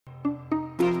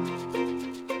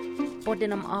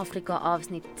Podden om Afrika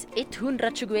avsnitt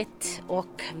 121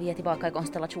 och vi är tillbaka i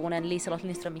konstellationen Liselott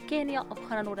Lindström i Kenya och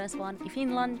Hanna Nordensvan i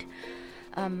Finland.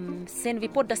 Sen vi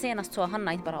poddade senast så har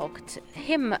Hanna inte bara åkt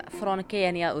hem från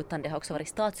Kenya utan det har också varit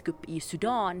statskupp i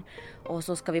Sudan och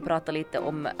så ska vi prata lite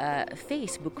om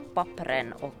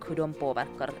Facebook-pappren och hur de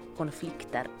påverkar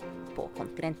konflikter på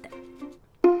kontinenten.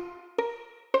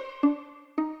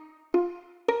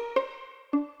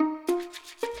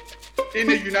 In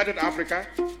a united Africa,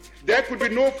 there could be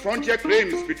no frontier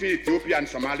claims between Ethiopia and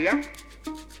Somalia,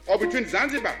 or between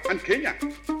Zanzibar and Kenya,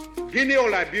 Guinea or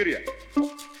Liberia.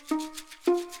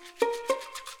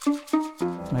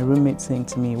 My roommate saying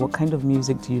to me, "What kind of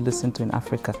music do you listen to in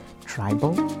Africa?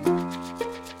 Tribal?"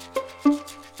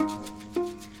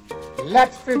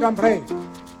 Let freedom reign.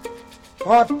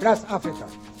 God bless Africa.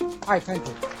 I thank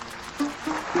you.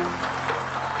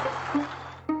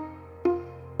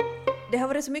 Det har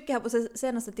varit så mycket här på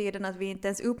senaste tiden att vi inte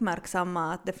ens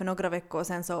uppmärksammar att det för några veckor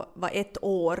sedan så var 1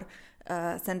 år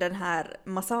sedan den här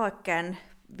massakern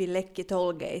vid Lekki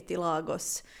Tollgate i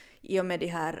Lagos i och med de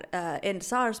här End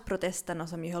SARS-protesterna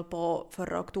som ju höll på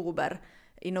förra oktober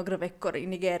i några veckor i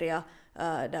Nigeria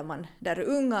där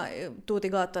unga tog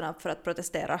till gatorna för att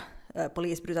protestera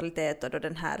polisbrutalitet och då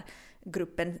den här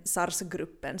gruppen,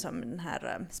 SARS-gruppen som den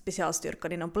här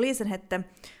specialstyrkan inom polisen hette.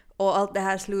 Och allt det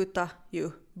här slutar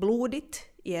ju blodigt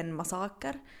i en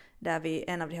massaker där vid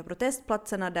en av de här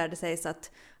protestplatserna där det sägs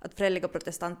att fredliga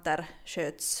protestanter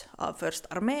sköts av först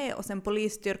armé och sen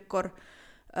polisstyrkor.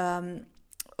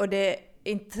 Och det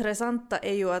intressanta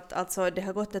är ju att alltså, det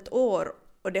har gått 1 år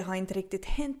och det har inte riktigt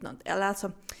hänt något. Eller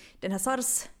alltså, den här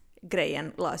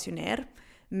SARS-grejen lades ju ner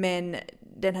men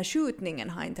den här skjutningen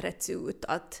har inte rätts ut.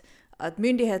 Att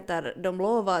myndigheter de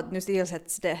lovar att nu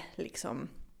tillsätts det liksom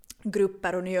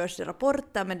grupper och nu görs det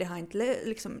rapporter men det har inte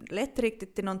liksom lett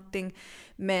riktigt till någonting.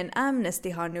 Men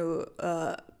Amnesty har nu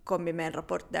kommit med en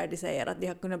rapport där de säger att de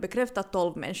har kunnat bekräfta att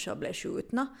 12 människor blev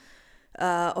skjutna.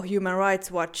 Och Human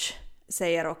Rights Watch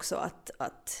säger också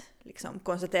att liksom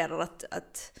konstaterar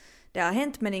att det har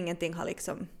hänt men ingenting har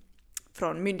liksom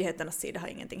från myndigheternas sida har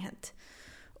ingenting hänt.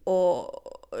 Och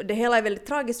det hela är väldigt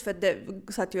tragiskt för att det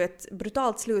satt ju ett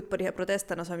brutalt slut på de här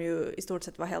protesterna som ju i stort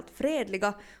sett var helt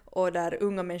fredliga och där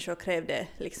unga människor krävde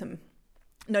liksom,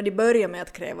 när de började med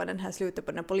att kräva den här slutet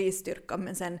på den här polisstyrkan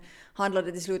men sen handlade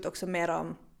det till slut också mer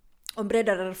om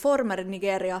bredare reformer i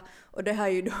Nigeria och det har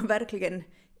ju då verkligen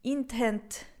inte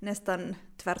hänt, nästan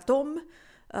tvärtom.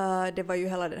 Det var ju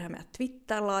hela det här med att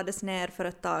Twitter lades ner för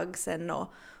ett tag sedan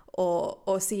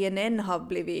och CNN har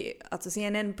blivit, alltså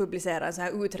CNN publicerar en sån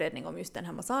här utredning om just den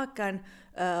här massakern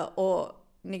och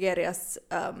Nigerias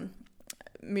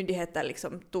myndigheter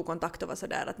liksom tog kontakt och var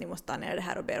sådär att ni måste ta ner det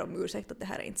här och ber om ursäkt att det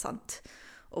här är inte sant.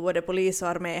 Och både polis och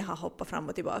armé har hoppat fram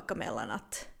och tillbaka mellan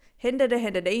att hände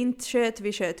det inte,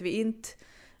 sköt vi inte,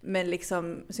 men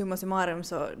liksom summa summarum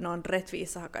så någon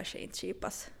rättvisa har kanske inte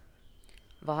skipas.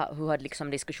 Hur har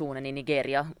liksom diskussionen i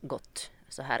Nigeria gått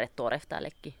så här 1 år efter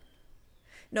Lekki?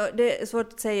 Det är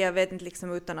svårt att säga, jag vet inte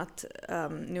liksom utan att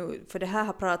nu, för det här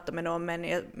har pratat med någon men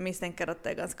jag misstänker att det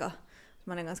är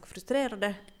man är ganska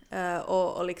frustrerade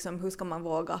och liksom hur ska man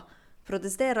våga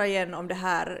protestera igen om det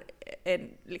här är,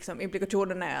 liksom,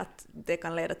 implikationen är att det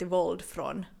kan leda till våld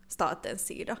från statens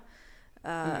sida.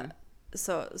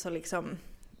 Så liksom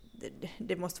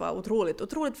det måste vara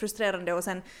otroligt frustrerande och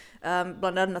sen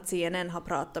bland annat CNN har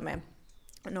pratat med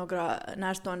några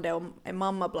närstående om en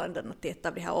mamma bland annat till ett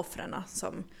av de här offren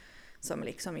som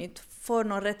liksom inte får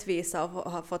någon rättvisa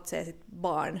och har fått se sitt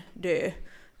barn dö.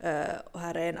 Och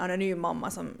här är en anonym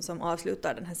mamma som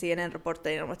avslutar den här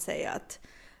CNN-rapporten genom att säga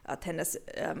att hennes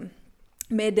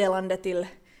meddelande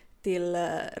till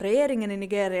regeringen i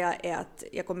Nigeria är att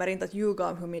jag kommer inte att ljuga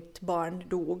om hur mitt barn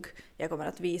dog, jag kommer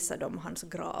att visa dem hans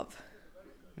grav.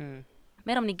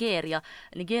 Mer om Nigeria.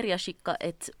 Nigeria skickade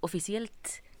ett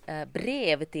officiellt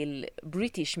brev till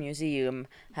British Museum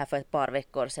här för ett par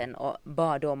veckor sedan och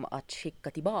bad dem att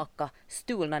skicka tillbaka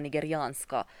stulna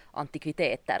nigerianska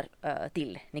antikviteter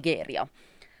till Nigeria.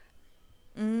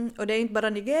 Och det är inte bara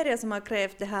Nigeria som har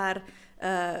krävt det här,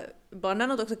 bland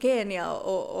annat också Kenya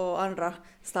och andra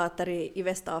stater i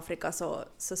Västafrika så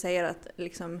säger att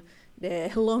liksom, det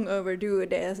är long overdue,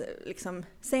 det är liksom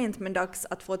sent men dags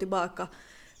att få tillbaka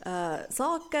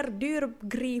saker,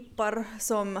 dyrgripar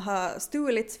som har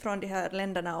stulits från de här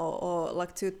länderna och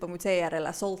lagts ut på museer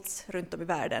eller sålts runt om i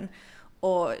världen.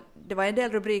 Och det var en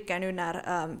del rubriker nu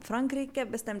när Frankrike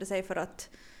bestämde sig för att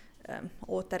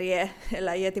återge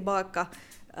eller ge tillbaka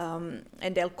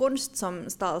en del konst som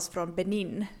stals från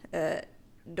Benin.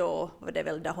 Då var det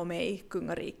väl Dahomey,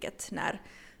 kungariket, när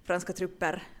franska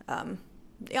trupper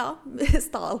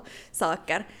stal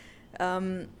saker.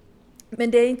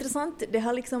 Men det är intressant, det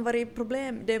har liksom varit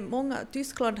problem, det är många,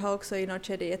 Tyskland har också i något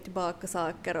skede gett tillbaka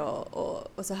saker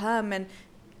och så här, men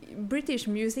British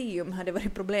Museum hade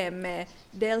varit problem med,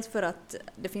 dels för att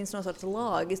det finns någon sorts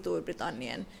lag i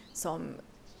Storbritannien som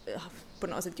på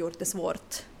något sätt gjort det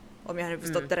svårt, om jag har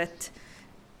förstått det rätt.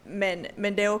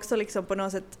 Men det är också liksom på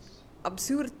något sätt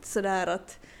absurt sådär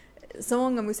att så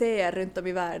många museer runt om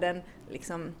i världen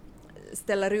liksom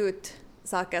ställer ut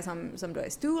saker som då är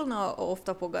stulna och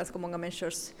ofta på ganska många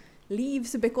människors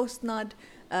livs bekostnad.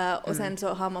 Och sen så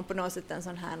har man på något sätt en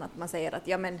sån här att man säger att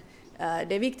ja, men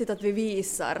det är viktigt att vi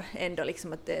visar ändå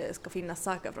liksom att det ska finnas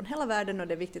saker från hela världen och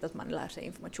det är viktigt att man lär sig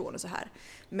information och så här.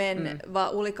 Men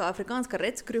vad olika afrikanska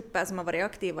rättsgrupper som har varit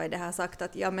aktiva i det här sagt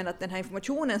att ja, men att den här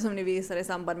informationen som ni visar i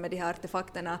samband med de här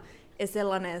artefakterna är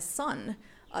sällan ens sann.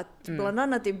 Att bland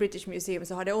annat i British Museum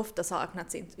så har det ofta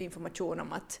saknats information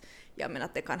om att, ja, men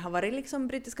att det kan ha varit liksom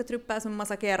brittiska trupper som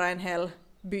massakerade en hel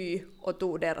by och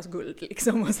tog deras guld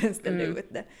liksom, och sen ställde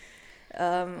ut det.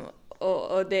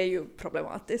 Och det är ju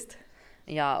problematiskt.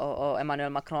 Ja, och Emmanuel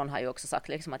Macron har ju också sagt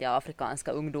liksom att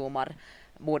afrikanska ungdomar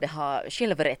borde ha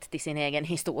självrätt till sin egen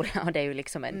historia, och det är ju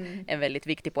liksom en väldigt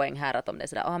viktig poäng här, att om det är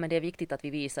sådär, men det är viktigt att vi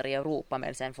visar i Europa,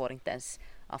 men sen får inte ens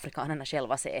afrikanerna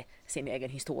själva se sin egen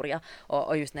historia.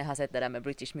 Och just när jag har sett det där med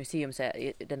British Museum, så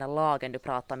den här lagen du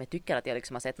pratar om, jag tycker att jag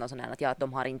liksom har sett något sånt här, att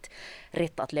de har inte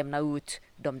rätt att lämna ut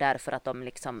dem därför att de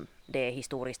liksom, det är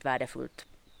historiskt värdefullt,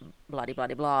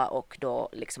 bla, och då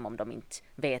liksom om de inte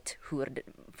vet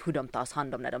hur de tas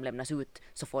hand om när de lämnas ut,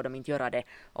 så får de inte göra det,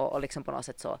 och liksom på något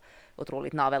sätt så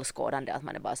otroligt navelskådande att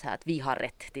man är bara så här att vi har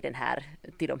rätt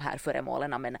till de här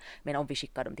föremålen, men om vi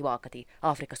skickar dem tillbaka till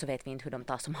Afrika så vet vi inte hur de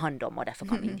tas om hand om, och därför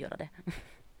kan vi inte göra det.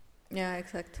 Ja,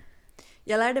 exakt.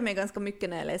 Jag lärde mig ganska mycket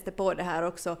när jag läste på det här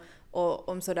också, och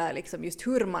om sådär liksom just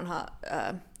hur man har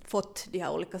fått de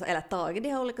här olika, eller tagit de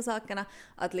här olika sakerna,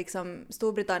 att liksom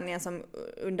Storbritannien, som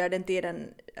under den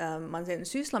tiden man sen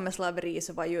sysslar med slaveri,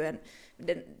 så var ju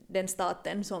den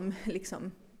staten som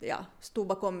liksom, ja, stod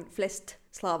bakom flest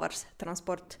slavars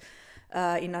transport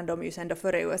innan de ju sen då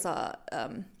före USA,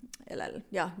 eller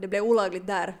ja, det blev olagligt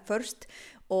där först.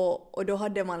 Och då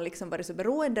hade man liksom varit så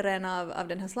beroende redan av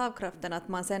den här slavkraften att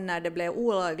man sen när det blev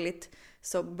olagligt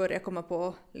så började komma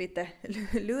på lite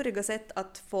luriga sätt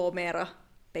att få mera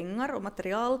pengar och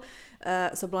material.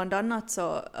 Så bland annat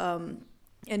så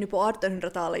ännu på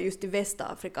 1800-talet just i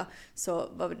Västafrika så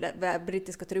var det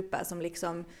brittiska trupper som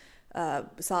liksom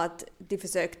sa att de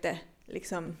försökte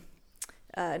liksom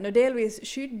delvis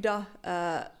skydda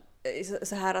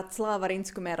så här att slavar inte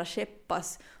skulle mera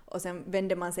skeppas, och sen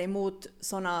vände man sig mot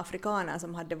sådana afrikaner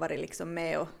som hade varit liksom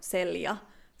med och sälja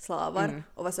slavar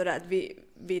och var sådär att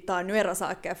vi tar nu era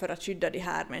saker för att skydda de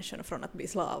här människorna från att bli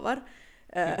slavar.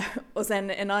 Och sen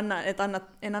en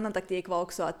annan taktik var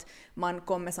också att man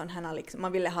kom med sån här, liksom,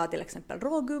 man ville ha till exempel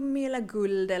rågummi eller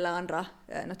guld eller andra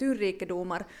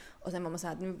naturrikedomar, och sen var man så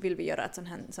här att nu vill vi göra ett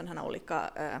sån här olika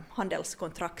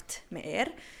handelskontrakt med er,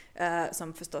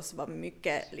 som förstås var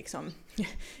mycket liksom,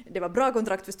 det var bra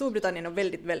kontrakt för Storbritannien och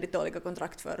väldigt, väldigt dåliga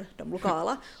kontrakt för de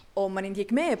lokala. Och om man inte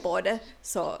gick med på det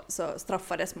så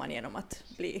straffades man genom att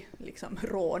bli liksom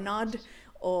rånad.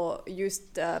 Och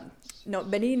just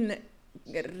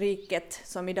Benin-riket,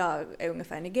 som idag är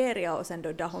ungefär Nigeria, och sen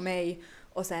då Dahomey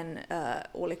och sen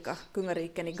olika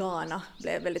kungariken i Ghana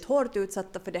blev väldigt hårt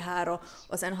utsatta för det här,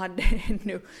 och sen hade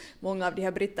nu många av de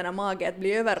här britterna mage att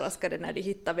bli överraskade när de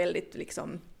hittade väldigt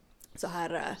liksom så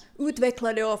här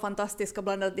utvecklade och fantastiska,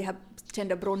 bland annat de här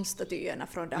kända bronsstatyerna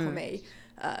från Dahomey.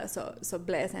 Så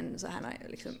blev sen så här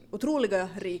liksom otroliga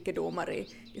rikedomar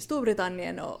i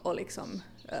Storbritannien, och liksom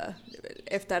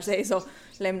efter sig så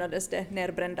lämnades det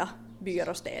nerbrända byar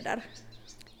och städer.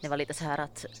 Det var lite så här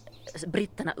att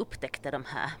britterna upptäckte de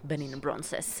här Benin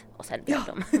Bronzes och sen blev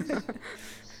de.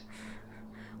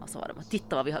 Och så var de att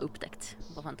titta vad vi har upptäckt,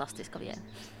 vad fantastiska vi är.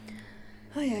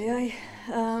 Aj.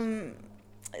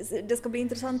 Det ska bli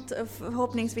intressant.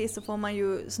 Förhoppningsvis så får man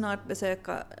ju snart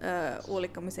besöka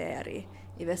olika museer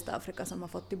i Västafrika som har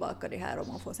fått tillbaka det här, och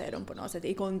man får se dem på något sätt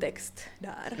i kontext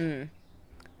där.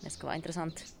 Det ska vara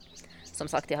intressant. Som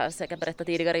sagt, jag har säkert berättat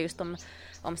tidigare just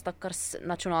om stackars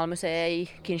nationalmuseet i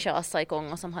Kinshasa i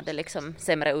Kongo som hade liksom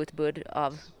sämre utbud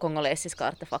av kongolesiska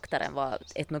artefakter än vad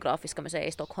etnografiska museet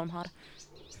i Stockholm har.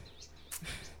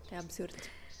 Det är absurt.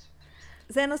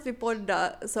 Senast vi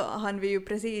poddade så hann vi ju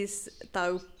precis ta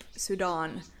upp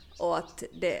Sudan och att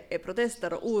det är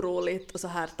protester och oroligt, och så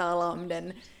här tala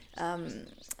om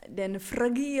den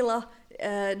fragila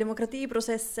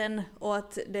demokratiprocessen, och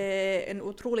att det är en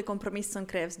otrolig kompromiss som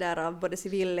krävs där av både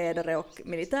civilledare och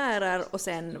militärer, och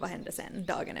sen, vad hände sen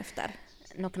dagen efter?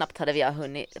 knappt hade vi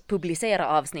hunnit publicera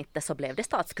avsnittet så blev det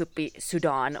statskupp i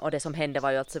Sudan, och det som hände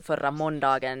var ju att förra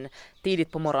måndagen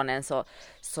tidigt på morgonen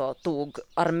så tog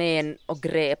armén och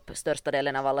grep största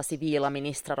delen av alla civila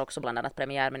ministrar, också bland annat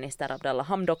premiärminister Abdallah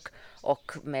Hamdok,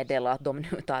 och meddelade att de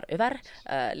nu tar över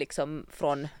liksom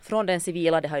från den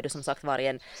civila. Det har ju som sagt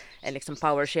varit en liksom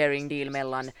power sharing deal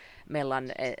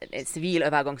mellan en civil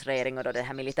övergångsregering och då den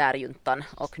här militärjuntan,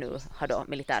 och nu har då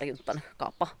militärjuntan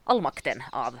kapat all makten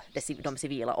av de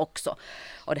civila också.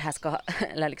 Och det här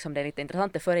eller liksom det är lite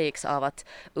intressant, det föregicks av att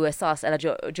USAs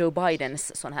eller Joe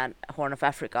Bidens sån här Horn of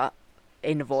Africa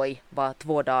envoy var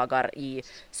 2 dagar i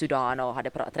Sudan och hade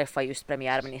träffat just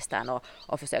premiärministern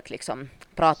och försökt liksom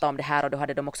prata om det här, och då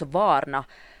hade de också varnat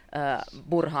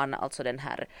Burhan, alltså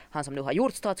han som nu har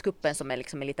gjort statskuppen, som är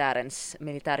liksom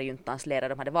militärjuntans ledare.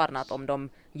 De hade varnat att om de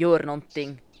gör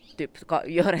någonting, typ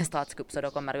gör en statskupp, så då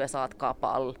kommer USA att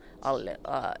kapa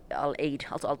all aid,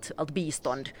 alltså allt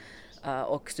bistånd.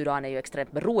 Och Sudan är ju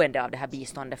extremt beroende av det här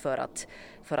biståndet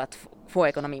för att få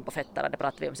ekonomin på fötter. Det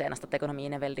pratade vi om senast, att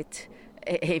ekonomin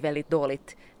är väldigt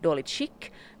dåligt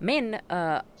skick. Men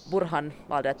Burhan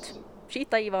valde att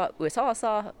skita i vad USA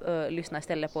sa, lyssna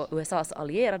istället på USAs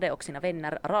allierade och sina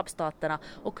vänner, arabstaterna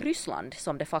och Ryssland,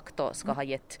 som de facto ska ha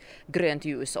gett grönt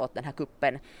ljus åt den här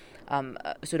kuppen.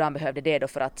 Sudan behövde det då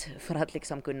för att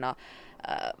liksom kunna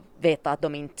veta att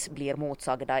de inte blir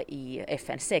motsagda i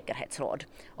FNs säkerhetsråd.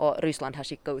 Och Ryssland har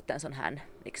skickat ut en sån här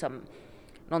liksom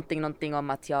någonting om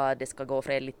att det ska gå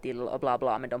fredligt till och bla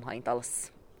bla, men de har inte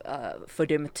alls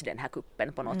fördömt den här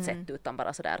kuppen på något sätt, utan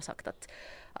bara så där sagt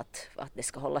att det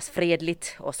ska hållas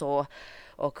fredligt och så.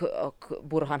 Och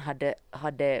Burhan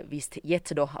hade visst gett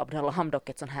då Abdallah Hamdok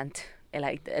ett sånt här,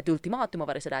 eller ett ultimatum, och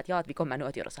varit sådär att vi kommer nu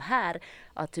att göra så här,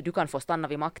 att du kan få stanna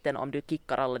vid makten om du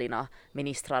kickar alla dina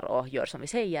ministrar och gör som vi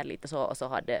säger, lite så. Och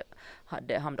så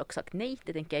hade Hamdok sagt nej,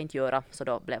 det tänker jag inte göra, så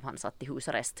då blev han satt i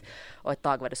husarrest. Och ett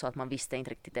tag var det så att man visste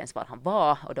inte riktigt ens var han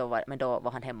var, men då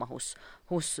var han hemma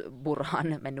hos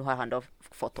Burhan, men nu har han då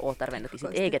fått återvända till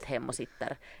sitt eget hem och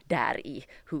sitter där i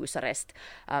husarrest.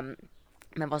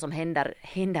 Men vad som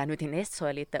händer nu till näst så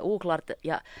är lite oklart.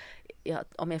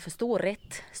 Om jag förstår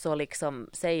rätt så liksom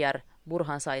säger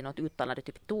Burhan sa i något uttalande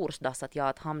typ torsdags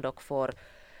att Hamdok får,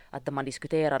 att man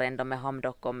diskuterar ändå med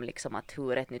Hamdok om liksom att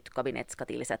hur ett nytt kabinett ska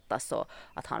tillsättas, och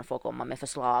att han får komma med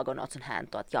förslag och något sånt här,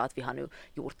 och att vi har nu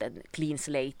gjort en clean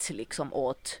slate liksom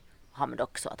åt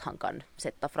Hamdok så att han kan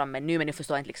sätta fram en ny, men nu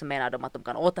förstår jag inte liksom, menar de att de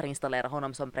kan återinstallera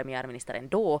honom som premiärminister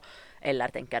ändå, eller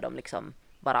tänker de liksom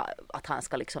bara att han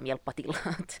ska liksom hjälpa till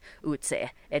att utse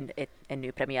en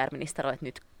ny premiärminister och ett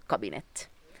nytt kabinett.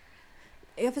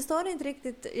 Jag förstår inte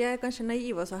riktigt, jag är kanske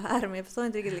naiv och så här, men jag förstår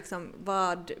inte riktigt liksom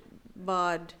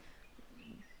vad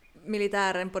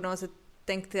militären på något sätt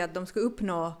tänkte att de skulle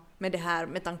uppnå med det här,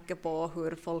 med tanke på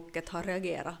hur folket har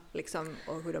reagerat liksom,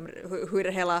 och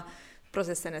hur hela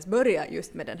processen ens börjar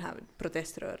just med den här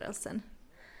proteströrelsen.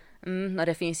 Och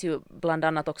det finns ju bland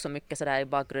annat också mycket sådär i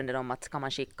bakgrunden om att kan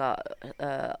man skicka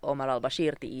Omar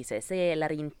al-Bashir till ICC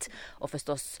eller inte, och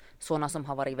förstås sådana som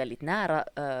har varit väldigt nära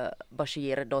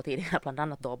Bashir då tidigare, bland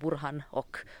annat då Burhan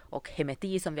och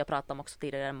Hemeti som vi har pratat om också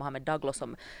tidigare, Mohammed Daglo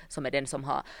som är den som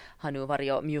har nu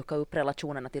varit och mjukat upp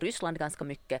relationerna till Ryssland ganska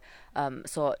mycket,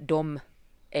 så de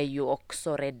är ju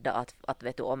också rädda att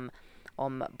vet du,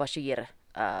 om Bashir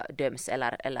döms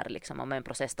eller liksom om en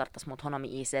process startas mot honom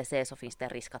i ICC, så finns det en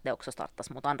risk att det också startas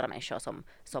mot andra människor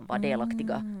som var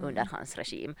delaktiga under hans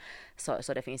regim.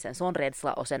 Så det finns en sån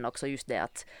rädsla, och sen också just det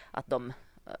att de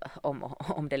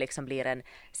om det liksom blir en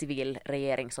civil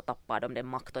regering så tappar de den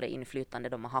makt och det inflytande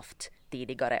de har haft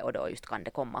tidigare, och då just kan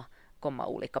det komma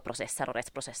olika processer och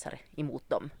rättsprocesser emot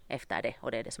dem efter det,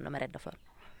 och det är det som de är rädda för.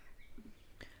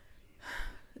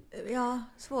 Ja,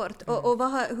 svårt. Och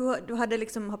hur hade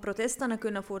liksom, har protesterna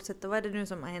kunnat fortsätta? Vad är det nu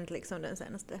som har hänt liksom den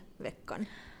senaste veckan?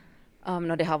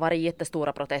 Det har varit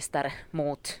jättestora protester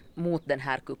mot den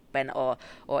här kuppen,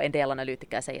 och en del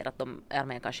analytiker säger att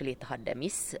armén kanske lite hade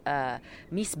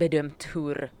missbedömt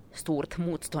hur stort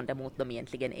motståndet mot dem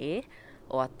egentligen är,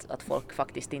 och att folk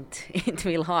faktiskt inte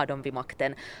vill ha dem vid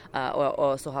makten.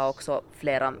 Och så har också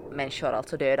flera människor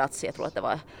alltså dödats. Jag tror att det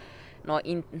var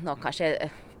kanske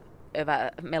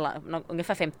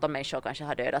ungefär 15 människor kanske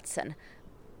har dödats sen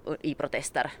i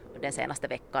protester den senaste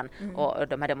veckan. Och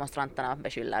de här demonstranterna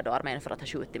beskyller då armén för att ha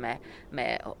skjutit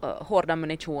med hård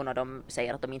ammunition, och de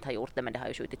säger att de inte har gjort det, men det har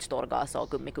ju skjutit stålgas och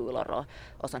gummikulor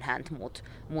och sånt här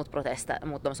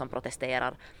mot de som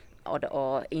protesterar.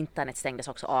 Och internet stängdes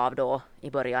också av då i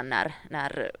början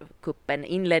när kuppen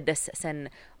inleddes. Sen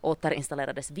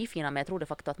återinstallerades wifi, men jag tror det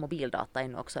faktiskt att mobildata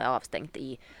ännu också är avstängt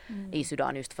i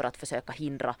Sudan, just för att försöka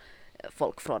hindra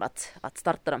folk från att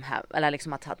starta de här, eller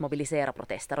liksom att mobilisera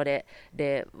protester, och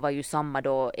det var ju samma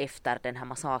då efter den här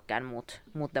massakern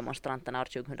mot demonstranterna år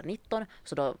 2019,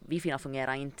 så då wifi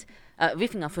fungerar inte,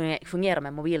 wifi fungerar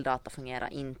men mobildata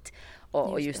fungerar inte,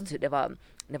 och just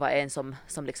det var en som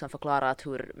liksom förklarade att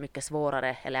hur mycket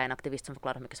svårare, eller en aktivist som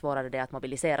förklarade hur mycket svårare det är att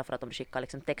mobilisera, för att om du skickar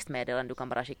liksom textmeddelande, du kan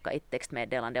bara skicka ett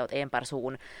textmeddelande åt en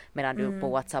person, medan du på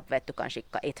WhatsApp vet du kan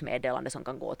skicka ett meddelande som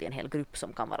kan gå till en hel grupp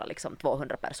som kan vara liksom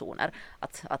 200 personer.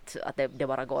 Att det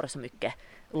bara går så mycket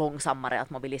långsammare att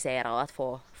mobilisera och att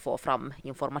få fram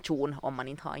information om man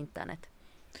inte har internet.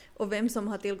 Och vem som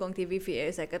har tillgång till wifi är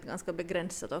ju säkert ganska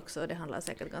begränsat också. Det handlar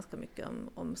säkert ganska mycket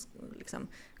om liksom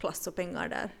klass och pengar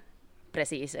där.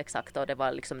 Precis, exakt. Och det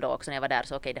var liksom då också när jag var där,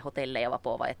 så okej, det hotellet jag var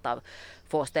på var ett av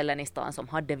få ställen i stan som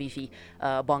hade wifi,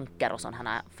 banker och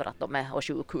sådana, för att de är, och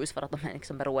sjukhus, för att de är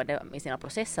liksom beroende i sina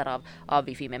processer av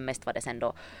wifi, men mest var det sen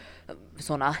då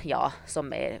sådana,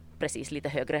 som är precis lite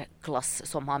högre klass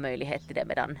som har möjlighet till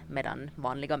det, medan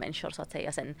vanliga människor så att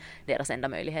säga sen deras enda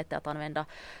möjlighet är att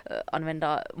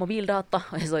använda mobildata.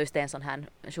 Och jag såg just en sån här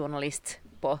journalist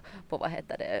på vad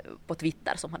heter det, på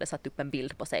Twitter som hade satt upp en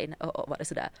bild på sig och var det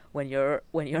sådär when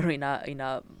you're in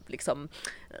a liksom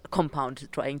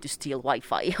compound trying to steal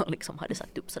wifi, och liksom hade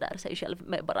satt upp sådär sig själv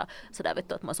med bara sådär, vet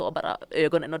du, att man såg bara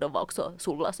ögonen, och då var också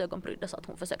solglasögon prydda, så att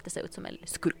hon försökte se ut som en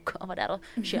skurk och var där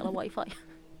och stjäla wifi.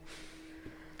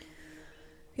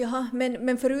 Jaha,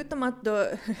 men förutom att då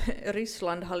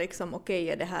Ryssland har liksom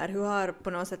okejat det här, hur har på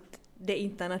något sätt det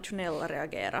internationella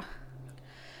reagerat?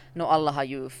 Alla har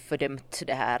ju fördömt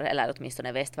det här, eller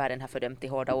åtminstone västvärlden har fördömt i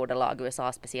hårda ordalag.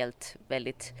 USA speciellt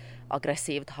väldigt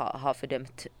aggressivt har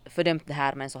fördömt det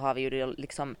här, men så har vi ju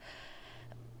liksom,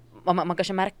 man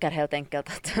kanske märker helt enkelt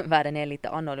att världen är lite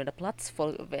annorlunda plats.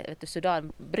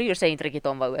 Sudan bryr sig inte riktigt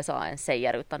om vad USA ens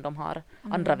säger, utan de har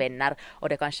andra vänner, och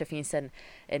det kanske finns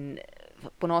en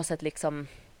på något sätt liksom,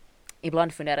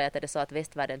 ibland funderar jag att det är så att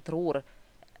västvärlden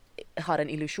har en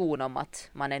illusion om att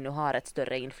man ännu har ett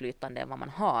större inflytande än vad man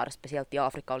har, speciellt i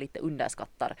Afrika, och lite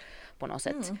underskattar på något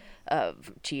sätt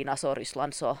Kinas och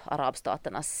Rysslands och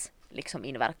arabstaternas liksom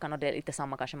inverkan, och det är lite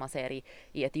samma kanske man ser i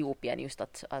Etiopien, just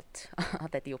att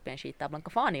Etiopien skiter blanka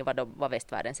fan i vad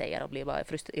västvärlden säger, och blir bara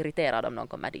irriterad om någon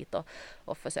kommer dit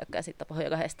och försöker sitta på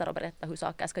höga hästar och berätta hur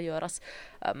saker ska göras.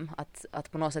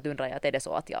 Att på något sätt undrar jag att är det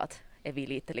så att är vi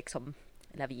lite liksom,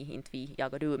 eller inte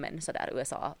jag och du, men sådär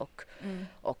USA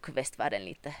och västvärlden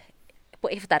lite på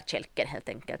efterkälken helt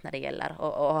enkelt när det gäller,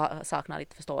 och saknar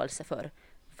lite förståelse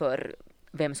för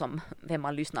vem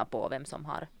man lyssnar på och vem som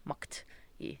har makt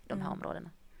i de här områdena.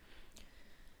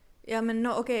 Ja, men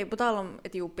okej, på tal om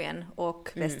Etiopien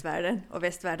och västvärlden och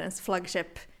västvärldens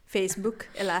flaggskepp Facebook,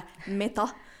 eller Meta,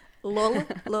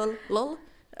 lol.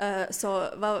 Så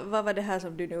vad var det här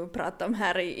som du nu pratade om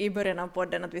här i början av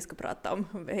podden, att vi ska prata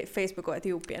om Facebook och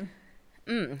Etiopien?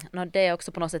 Det är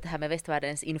också på något sätt det här med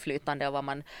västvärldens inflytande och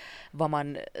vad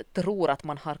man tror att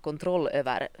man har kontroll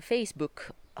över. Facebook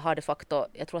har de facto,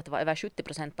 jag tror att det var över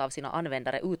 70% av sina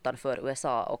användare utanför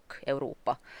USA och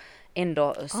Europa.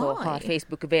 Ändå så har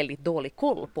Facebook väldigt dålig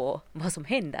koll på vad som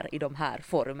händer i de här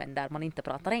forumen där man inte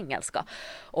pratar engelska.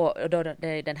 Och då det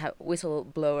är den här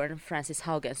whistleblowern Frances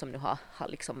Haugen som nu har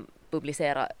liksom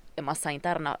publicerat en massa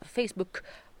interna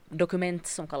Facebook-dokument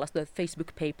som kallas The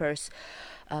Facebook Papers.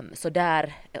 Så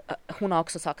där, hon har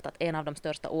också sagt att en av de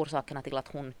största orsakerna till att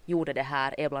hon gjorde det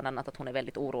här är bland annat att hon är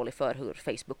väldigt orolig för hur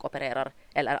Facebook opererar,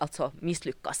 eller alltså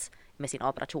misslyckas med sina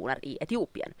operationer i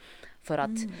Etiopien. För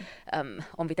att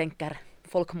om vi tänker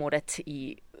folkmordet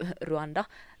i Rwanda,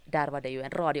 där var det ju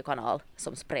en radiokanal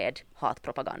som spred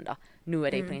hatpropaganda. Nu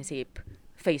är det i princip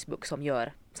Facebook som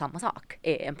gör samma sak,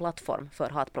 är en plattform för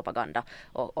hatpropaganda,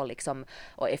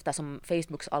 och eftersom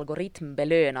Facebooks algoritm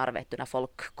belönar, vet du, när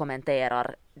folk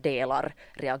kommenterar, delar,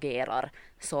 reagerar,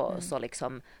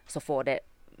 så får det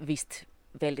visst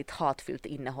väldigt hatfyllt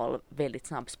innehåll väldigt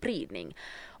snabb spridning.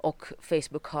 Och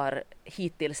Facebook har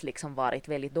hittills liksom varit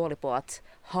väldigt dålig på att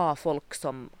ha folk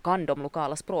som kan de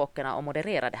lokala språken och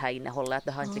moderera det här innehållet.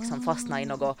 Det har inte liksom fastnat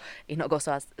i något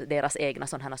så att deras egna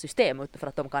sådana system, för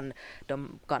att de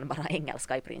kan bara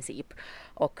engelska i princip.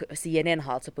 Och CNN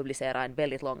har alltså publicerat en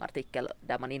väldigt lång artikel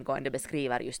där man ingående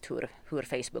beskriver just hur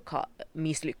Facebook har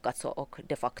misslyckats och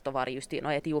de facto varit just i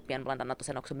Etiopien bland annat, och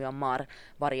sen också Myanmar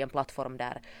varit en plattform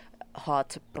där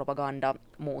hatpropaganda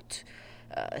mot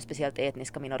speciellt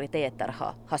etniska minoriteter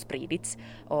har spridits.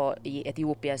 Och i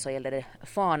Etiopien så gäller det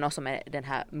Fano, som är den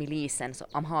här milisen,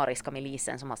 amhariska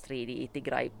milisen som har stridit i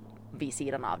Tigray vid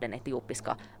sidan av den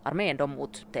etiopiska armén då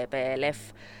mot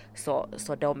TPLF, så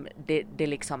det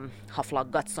liksom har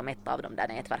flaggats som ett av de där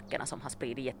nätverken som har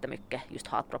spridit jättemycket just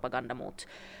hatpropaganda mot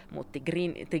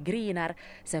tigriner.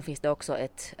 Sen finns det också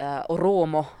ett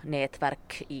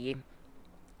Oromo-nätverk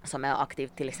som är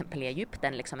aktivt till exempel i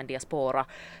Egypten, liksom en diaspora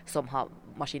som har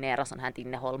maskinerat sånt här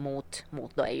innehåll mot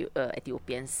då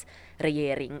Etiopiens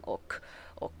regering och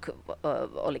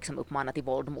liksom uppmanat till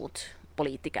våld mot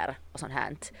politiker och sånt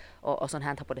här. Och sånt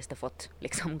här har på det sättet fått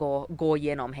liksom gå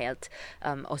igenom helt.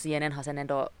 Och CNN har sen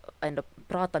ändå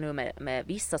pratat nu med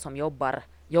vissa som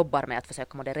jobbar med att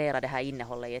försöka moderera det här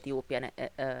innehållet i Etiopien.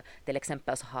 Till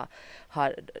exempel så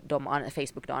har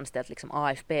Facebook då anställt liksom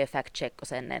AFP Fact Check och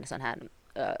sen en sån här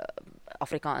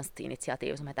afrikanskt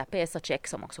initiativ som heter PESA Check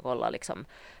som också kollar liksom,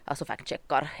 alltså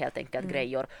fact-checkar helt enkelt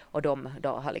grejer, och de då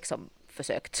har liksom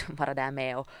försökt vara där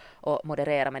med och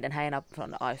moderera. Men den här ena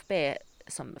från AFP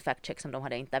som fact-check som de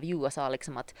hade intervjuat sa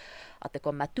liksom att det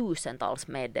kommer tusentals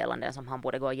meddelanden som han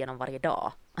borde gå igenom varje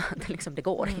dag. Liksom det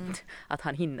går inte, att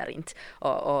han hinner inte.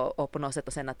 Och på något sätt,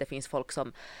 och sen att det finns folk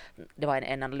som, det var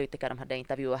en analytiker de hade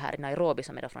intervjuat här i Nairobi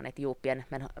som är då från Etiopien,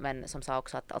 men som sa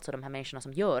också att alltså de här människorna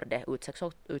som gör det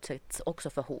utsätts också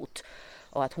för hot.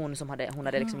 Och att hon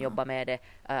hade liksom jobbat med det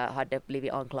hade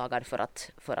blivit anklagad för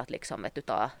att liksom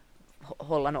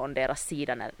hålla någon deras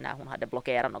sida när hon hade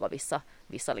blockerat något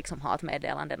vissa liksom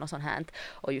hatmeddelanden och sånt här.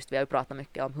 Och just vi har ju pratat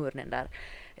mycket om hur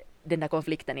den där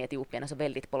konflikten i Etiopien är så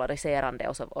väldigt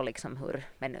polariserande och liksom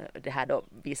men det här då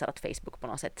visar att Facebook på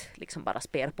något sätt liksom bara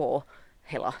spär på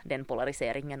hela den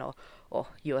polariseringen och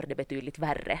gör det betydligt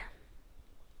värre.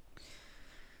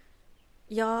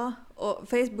 Ja, och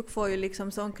Facebook får ju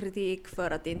liksom sån kritik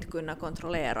för att inte kunna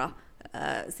kontrollera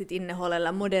sitt innehåll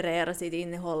eller moderera sitt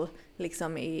innehåll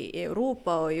liksom i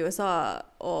Europa och i USA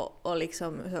och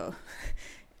liksom så,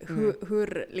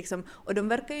 hur liksom, och de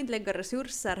verkar ju inte lägga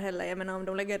resurser heller. Jag menar om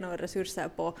de lägger några resurser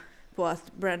på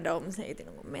att branda om sig till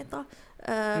någon meta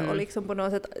och liksom på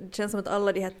något sätt det känns som att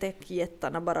alla de här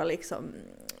techjättarna bara liksom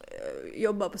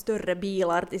jobbar på större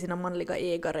bilar till sina manliga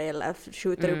ägare eller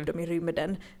skjuter upp dem i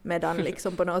rymden, medan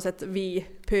liksom på något sätt vi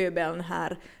pöbeln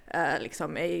här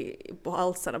liksom är på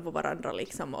halsarna på varandra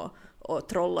liksom och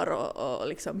trollar och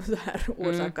liksom så här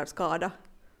orsakar skada.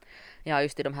 Ja,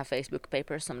 just i de här Facebook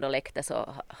papers som då läckte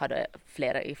så hade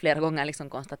flera gånger liksom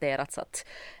konstaterats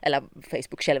eller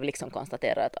Facebook själv liksom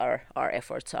konstaterat att our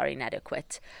efforts are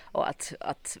inadequate och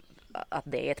att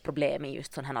det är ett problem i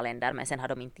just sådana här länder, men sen har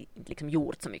de inte liksom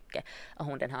gjort så mycket.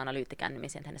 Hon, den här analytikern,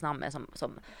 minns inte hennes namn,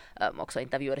 som också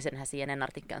intervjuades i den här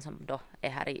CNN-artikeln som då är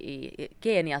här i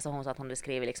Kenya, så hon sa att hon hade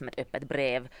skrivit liksom ett öppet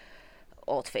brev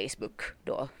åt Facebook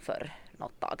då för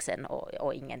något tag sedan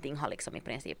och ingenting har liksom i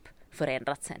princip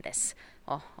förändrats sedan dess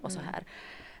och så här.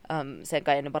 Sen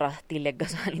kan jag nu bara tillägga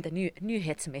så här lite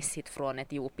nyhetsmässigt från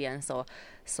Etiopien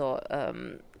så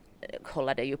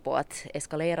håller det ju på att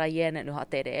eskalera igen. Nu har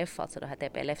TDF, alltså det här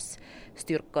TPLFs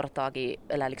styrkor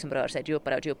eller liksom rör sig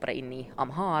djupare och djupare in i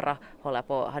Amhara,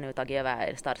 har nu tagit över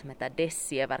en stad som heter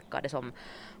Dessie, verkar det som,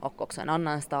 och också en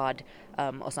annan stad,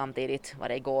 och samtidigt var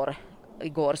det igår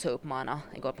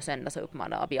på söndag så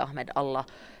uppmanade Abiy Ahmed alla,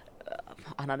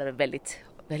 han hade väldigt,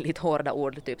 väldigt hårda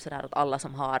ord, typ sådär att alla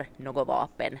som har något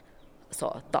vapen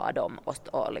så tar dem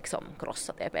och liksom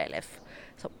krossar TPLF.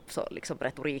 Så liksom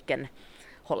retoriken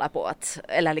håller på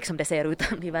eller liksom det ser ut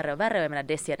att bli värre och värre. Jag menar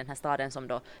Dessie, den här staden som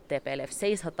då TPLF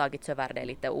sägs ha tagits över, det är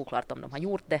lite oklart om de har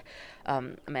gjort det.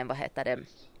 Men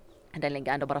den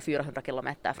ligger ändå bara 400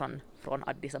 kilometer från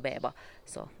Addis Abeba,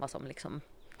 så vad som liksom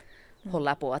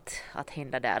håller på att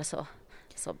hända där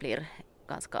så blir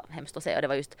ganska hemskt att se. Och det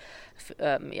var just,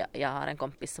 jag har en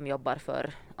kompis som jobbar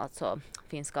för alltså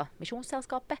finska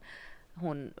missionssällskapet.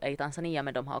 Hon är i Tanzania,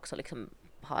 men de har också liksom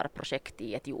har projekt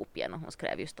i Etiopien, och hon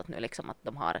skrev just att nu liksom att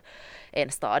de har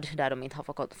en stad där de inte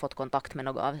har fått kontakt med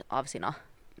något av sina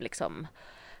liksom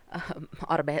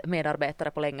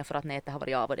medarbetare på länge för att nätet har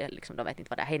varit av och det, liksom, de vet inte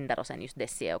vad det händer, och sen just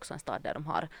Dessie är också en stad där de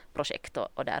har projekt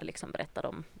och där liksom berättar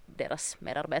de deras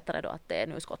medarbetare då att det är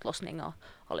nu skottlossning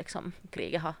och liksom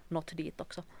kriget har nått dit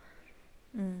också.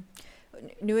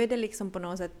 Nu är det liksom på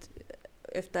något sätt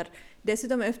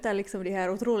dessutom efter liksom de här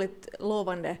otroligt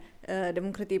lovande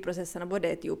demokratiprocesserna både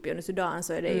i Etiopien och Sudan,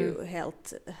 så är det ju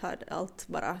helt allt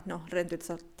bara rent ut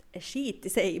sagt skit i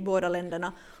sig i båda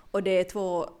länderna, och det är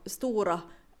två stora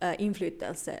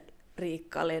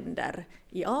inflytelserika länder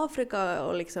i Afrika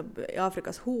och liksom i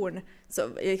Afrikas horn, så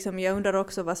liksom jag undrar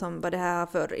också vad det här har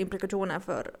för implikationer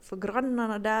för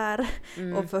grannarna där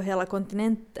och för hela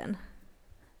kontinenten.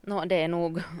 Det är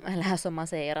nog, eller som man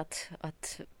säger,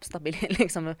 att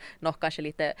liksom nog kanske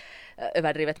lite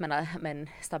överdrivet men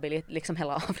liksom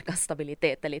hela Afrikas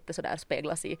stabilitet är lite sådär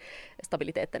speglas i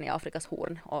stabiliteten i Afrikas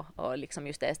horn och liksom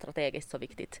just det är strategiskt så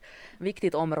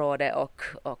viktigt område och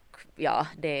ja,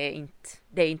 det är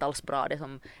inte alls bra det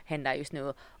som händer just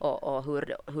nu och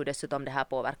hur dessutom det här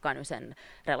påverkar nu sen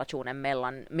relationen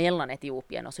mellan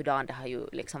Etiopien och Sudan. Det har ju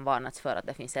liksom varnats för att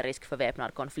det finns en risk för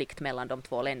väpnad konflikt mellan de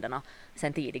två länderna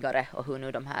sen tidigare och hur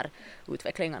nu de här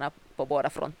utvecklingarna på båda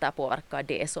fronter påverkar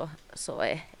det så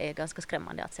är ganska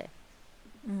skrämmande att se.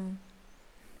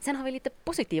 Sen har vi lite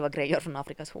positiva grejer från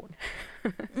Afrikas horn.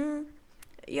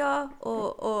 Ja,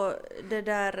 och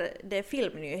det är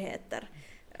filmnyheter.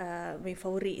 Min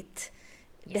favorit.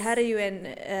 Yes. Det här är ju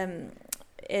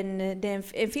en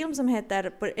film som heter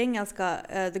på engelska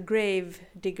The Grave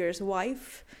Digger's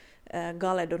Wife.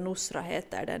 Galed och Nusra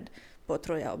heter den på,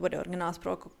 tror jag, både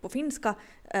originalspråk och på finska.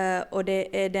 Och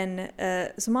det är den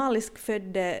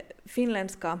somaliskfödde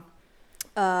finländska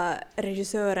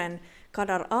regissören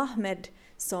Kadar Ahmed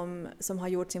som har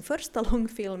gjort sin första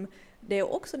långfilm. Det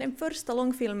är också den första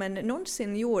långfilmen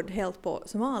någonsin gjord helt på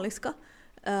somaliska.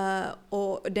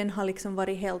 Och den har liksom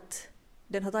varit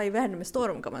den har tagit världen med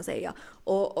storm kan man säga.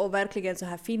 Och verkligen så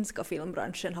här finska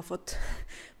filmbranschen har fått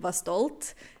vara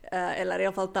stolt. Eller i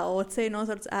alla fall ta åt sig någon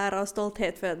sorts ära och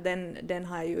stolthet för att den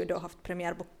har ju då haft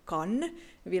premiär på Cannes.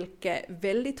 Vilket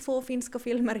väldigt få finska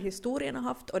filmer i historien har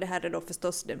haft. Och det här är då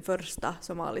förstås den första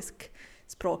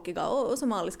somaliskspråkiga och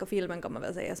somaliska filmen kan man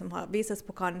väl säga som har visats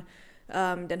på Cannes.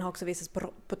 Den har också visats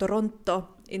på Toronto,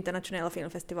 internationella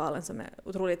filmfestivalen som är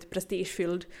otroligt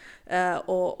prestigefylld.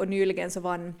 Och nyligen så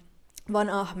vann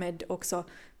Ahmed också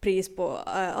pris på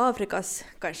Afrikas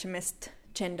kanske mest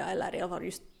kända eller i alla fall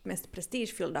just mest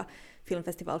prestigefyllda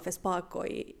filmfestival Fespaco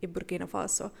i Burkina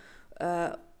Faso.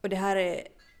 Och det här är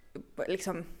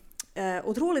liksom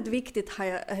otroligt viktigt har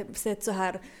jag sett så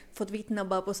här, fått vittna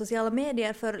bara på sociala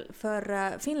medier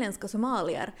för finländska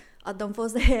somalier att de får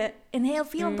se en hel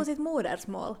film på sitt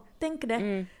modersmål. Tänk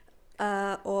det.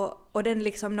 Och den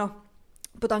liksom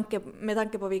med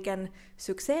tanke på vilken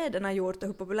succé den har gjort och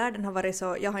hur populär den har varit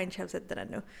så, jag har inte själv sett den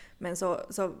ännu, men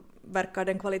så verkar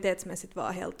den kvalitetsmässigt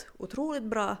vara helt otroligt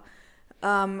bra.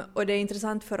 Och det är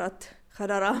intressant för att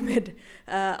Kadar Ahmed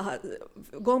har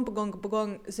gång på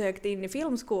gång sökt in i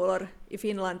filmskolor i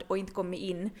Finland och inte kommit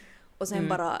in och sen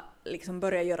bara liksom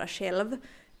börja göra själv.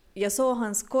 Jag såg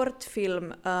hans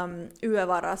kortfilm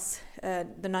Yövaras,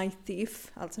 The Night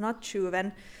Thief, alltså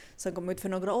Nattjuven, som kom ut för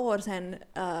några år sedan,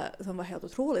 som var helt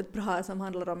otroligt bra, som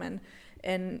handlar om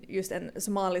just en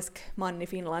somalisk man i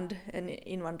Finland, en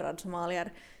invandrad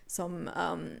somalier, som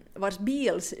vars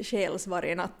bil stjäls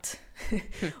varje natt.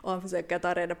 Och han försöker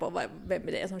ta reda på vem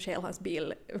det är som stjäl hans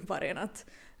bil varje natt.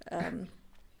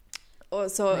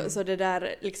 Och så det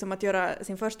där liksom att göra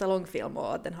sin första långfilm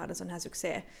och att den har en sån här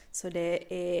succé, så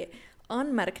det är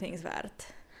anmärkningsvärt.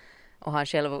 Och han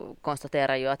själv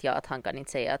konstaterar ju att han kan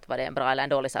inte säga att var det en bra eller en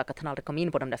dålig sak att han aldrig kom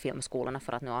in på de där filmskolorna,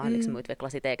 för att nu har han liksom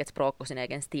utvecklat sitt eget språk och sin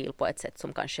egen stil på ett sätt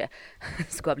som kanske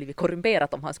skulle ha blivit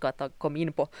korrumperat om han skulle ha kommit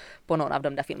in på någon av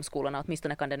de där filmskolorna.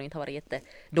 Åtminstone kan det nu inte ha varit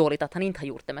jättedåligt att han inte har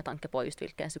gjort det med tanke på just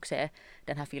vilken succé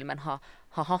den här filmen har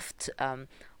haft.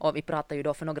 Och vi pratade ju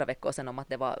då för några veckor sedan om att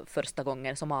det var första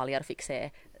gången somalier fick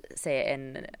se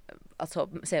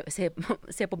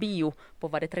på bio på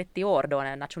var det 30 år då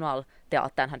när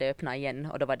Nationalteatern hade öppnat igen,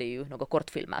 och då var det ju några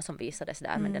kortfilmer som visades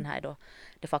där, men den här är då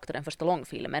de facto den första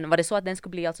långfilmen. Var det så att den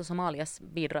skulle bli alltså Somalias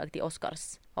bidrag till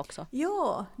Oscars också?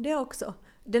 Ja, det också.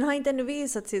 Den har inte ännu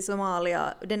visats i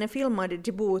Somalia, den är filmad i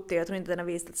Djibouti, jag tror inte den har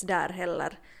visats där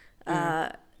heller.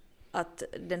 Att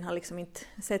den har liksom inte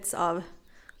setts av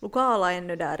lokala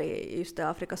ännu där i just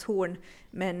Afrikas horn,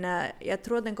 men jag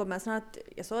tror att den kommer snart.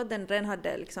 Jag såg att den redan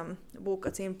hade liksom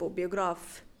bokats in på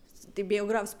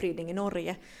biografspridning i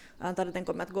Norge. Jag antar att den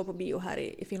kommer att gå på bio här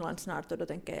i Finland snart, och då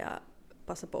tänker jag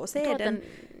passa på att se den.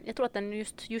 Jag tror att den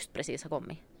just precis har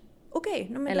kommit. Okej,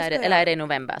 no, eller är det i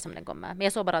november som den kommer? Men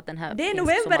jag såg bara att den här det är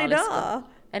november idag!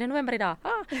 Är det november idag?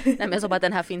 Nej, men jag såg bara att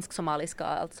den här finsk-somaliska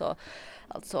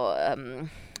alltså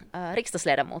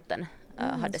riksdagsledamoten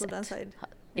hade sett.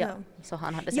 Ja, så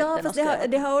han hade sett den.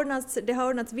 Fast det har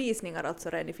ordnats visningar alltså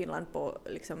redan i Finland på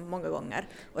liksom många gånger.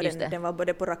 Och den var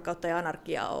både på Rakkautta ja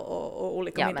Anarkia och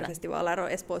olika mindre festivaler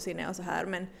och Espoo Cine och så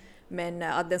här. Men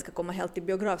att den ska komma helt i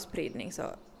biografspridning så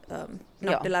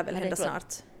det lär väl hända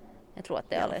snart. Jag tror att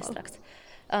det är alldeles strax.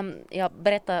 Jag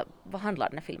berättar, vad handlar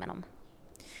den här filmen om?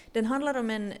 Den handlar om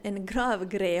en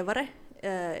gravgrävare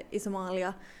i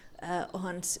Somalia och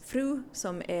hans fru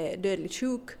som är dödligt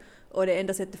sjuk. Och det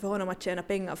enda sättet för honom att tjäna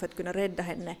pengar för att kunna rädda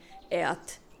henne är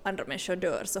att andra människor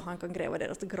dör så han kan gräva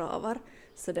deras gravar.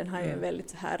 Så den har ju en väldigt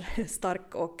så här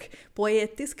stark och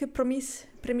poetisk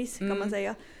premiss kan man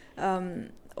säga.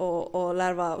 Och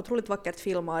lär vara otroligt vackert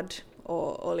filmad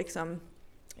och liksom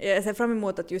jag ser fram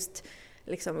emot att just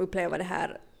liksom uppleva det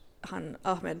här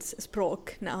Ahmeds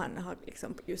språk när han har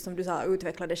liksom, just som du sa,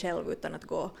 utvecklat det själv utan att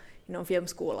gå i någon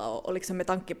filmskola och liksom med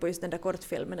tanke på just den där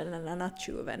kortfilmen, den där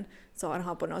nattjuven, så han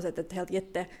har på något sätt ett helt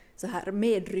jätte så här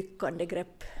medryckande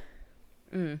grepp.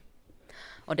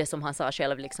 Och det som han sa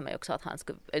själv liksom är också att han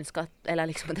skulle önska, eller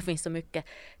liksom att det finns så mycket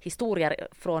historier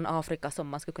från Afrika som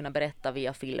man skulle kunna berätta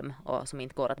via film och som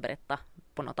inte går att berätta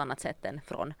på något annat sätt än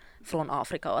från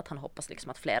Afrika, och att han hoppas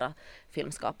liksom att flera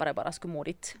filmskapare bara skulle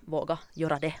modigt våga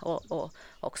göra det och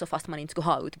också fast man inte skulle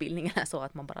ha utbildningen så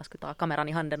att man bara skulle ta kameran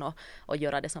i handen och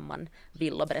göra det som man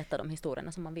vill och berätta de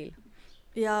historierna som man vill.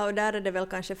 Ja, och där är det väl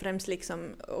kanske främst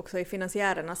liksom också i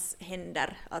finansiärernas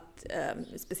händer att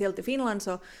speciellt i Finland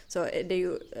så är det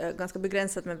ju ganska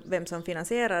begränsat med vem som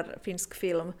finansierar finsk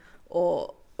film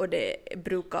och det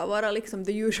brukar vara liksom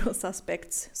the usual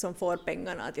suspects som får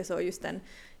pengarna. Att jag såg just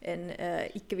en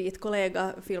icke-vit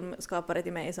kollega, filmskapare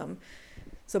till mig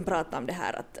som pratade om det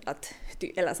här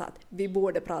eller sa att vi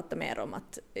borde prata mer om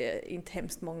att inte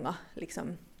hemskt många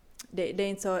liksom, det är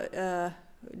inte så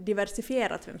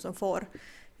diversifierat vem som får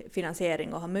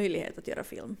finansiering och har möjlighet att göra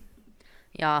film.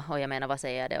 Ja, och jag menar, vad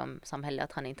säger det om samhället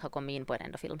att han inte har kommit in på en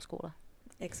enda filmskola?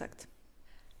 Exakt.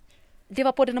 Det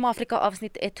var podden om Afrika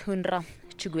avsnitt 121.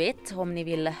 Om ni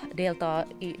vill delta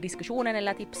i diskussionen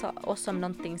eller tipsa oss om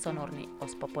någonting så når ni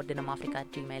oss på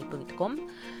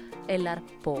poddenomafrika@gmail.com eller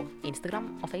på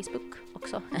Instagram och Facebook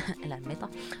också, eller Meta,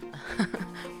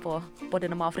 på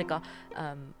podden om Afrika.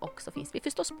 Och så finns vi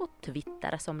förstås på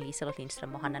Twitter som Liselott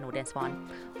Lindström och Hanna Nordensvan.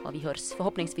 Och vi hörs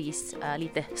förhoppningsvis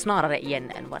lite snarare igen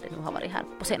än vad det nu har varit här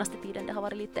på senaste tiden. Det har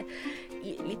varit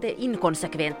lite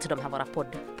inkonsekvent de här våra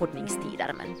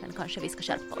poddningstider, men kanske vi ska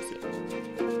skärpa oss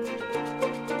igen.